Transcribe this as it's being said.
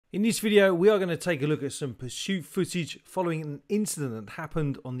In this video, we are going to take a look at some pursuit footage following an incident that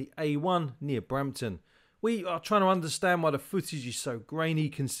happened on the A1 near Brampton. We are trying to understand why the footage is so grainy,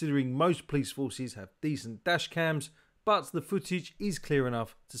 considering most police forces have decent dash cams, but the footage is clear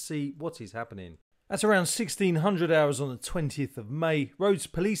enough to see what is happening. At around 1600 hours on the 20th of May, roads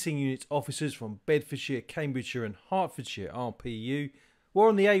policing unit officers from Bedfordshire, Cambridgeshire and Hertfordshire RPU were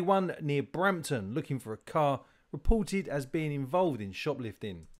on the A1 near Brampton looking for a car reported as being involved in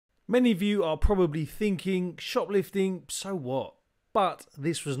shoplifting. Many of you are probably thinking, shoplifting, so what? But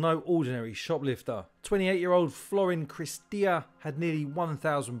this was no ordinary shoplifter. 28-year-old Florin Christia had nearly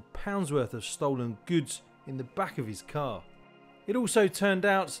 £1,000 worth of stolen goods in the back of his car. It also turned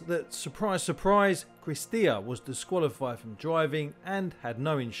out that, surprise surprise, Christia was disqualified from driving and had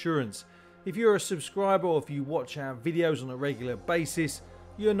no insurance. If you're a subscriber or if you watch our videos on a regular basis,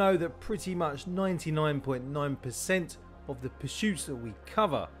 you'll know that pretty much 99.9% of the pursuits that we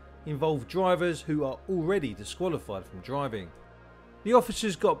cover involve drivers who are already disqualified from driving. The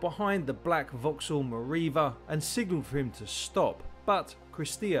officers got behind the black Vauxhall Mariva and signalled for him to stop, but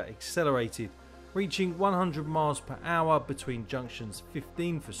Christia accelerated, reaching 100 miles per hour between junctions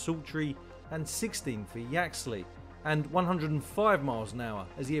 15 for Saltrey and 16 for Yaxley, and 105 miles an hour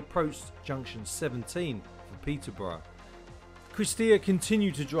as he approached junction 17 for Peterborough. Christia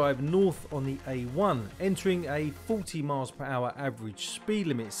continued to drive north on the A1, entering a 40 miles per hour average speed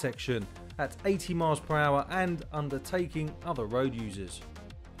limit section at 80 miles per hour and undertaking other road users.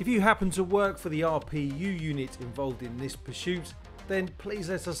 If you happen to work for the RPU unit involved in this pursuit, then please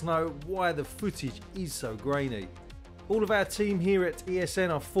let us know why the footage is so grainy. All of our team here at ESN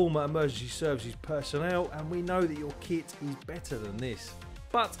are former emergency services personnel, and we know that your kit is better than this.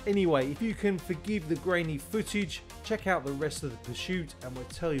 But anyway, if you can forgive the grainy footage, check out the rest of the pursuit and we'll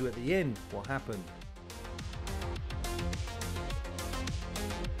tell you at the end what happened.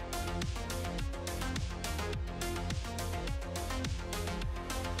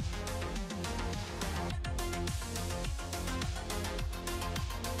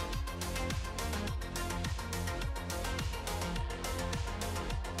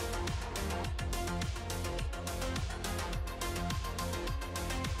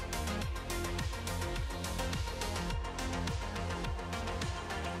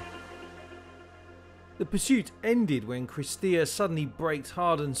 The pursuit ended when Christia suddenly braked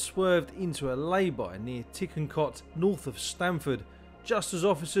hard and swerved into a lay-by near Tickencott, north of Stamford, just as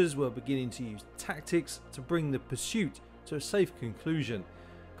officers were beginning to use tactics to bring the pursuit to a safe conclusion.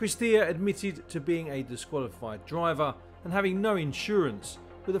 Christia admitted to being a disqualified driver and having no insurance,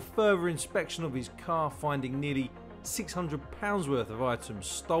 with a further inspection of his car finding nearly £600 worth of items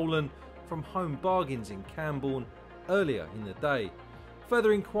stolen from home bargains in Camborne earlier in the day.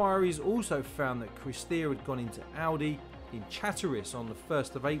 Further inquiries also found that Christia had gone into Aldi in Chatteris on the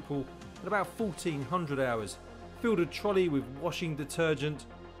 1st of April at about 1400 hours, filled a trolley with washing detergent,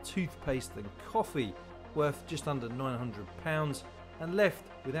 toothpaste and coffee worth just under £900 and left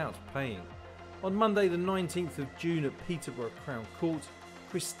without paying. On Monday the 19th of June at Peterborough Crown Court,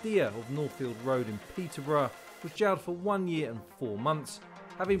 Christia of Northfield Road in Peterborough was jailed for 1 year and 4 months,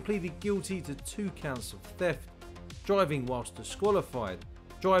 having pleaded guilty to 2 counts of theft, driving whilst disqualified,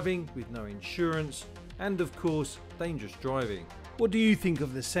 driving with no insurance, and of course, dangerous driving. What do you think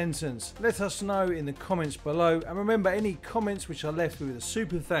of the sentence? Let us know in the comments below, and remember, any comments which are left with a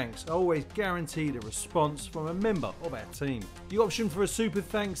super thanks are always guaranteed a response from a member of our team. The option for a super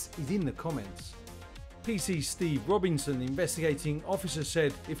thanks is in the comments. PC Steve Robinson, investigating officer,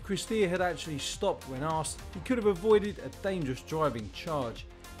 said if Christia had actually stopped when asked, he could have avoided a dangerous driving charge.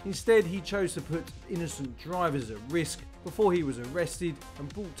 Instead, he chose to put innocent drivers at risk before he was arrested and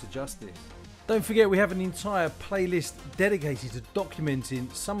brought to justice. Don't forget, we have an entire playlist dedicated to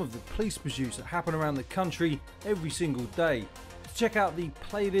documenting some of the police pursuits that happen around the country every single day. To check out the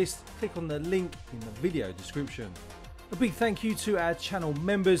playlist, click on the link in the video description. A big thank you to our channel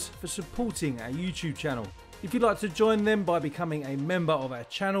members for supporting our YouTube channel. If you'd like to join them by becoming a member of our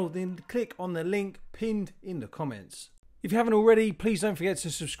channel, then click on the link pinned in the comments. If you haven't already, please don't forget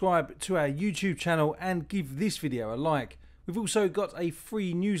to subscribe to our YouTube channel and give this video a like. We've also got a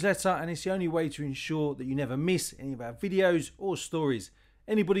free newsletter, and it's the only way to ensure that you never miss any of our videos or stories.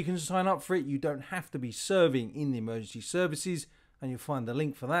 Anybody can sign up for it. You don't have to be serving in the emergency services, and you'll find the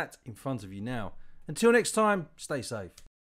link for that in front of you now. Until next time, stay safe.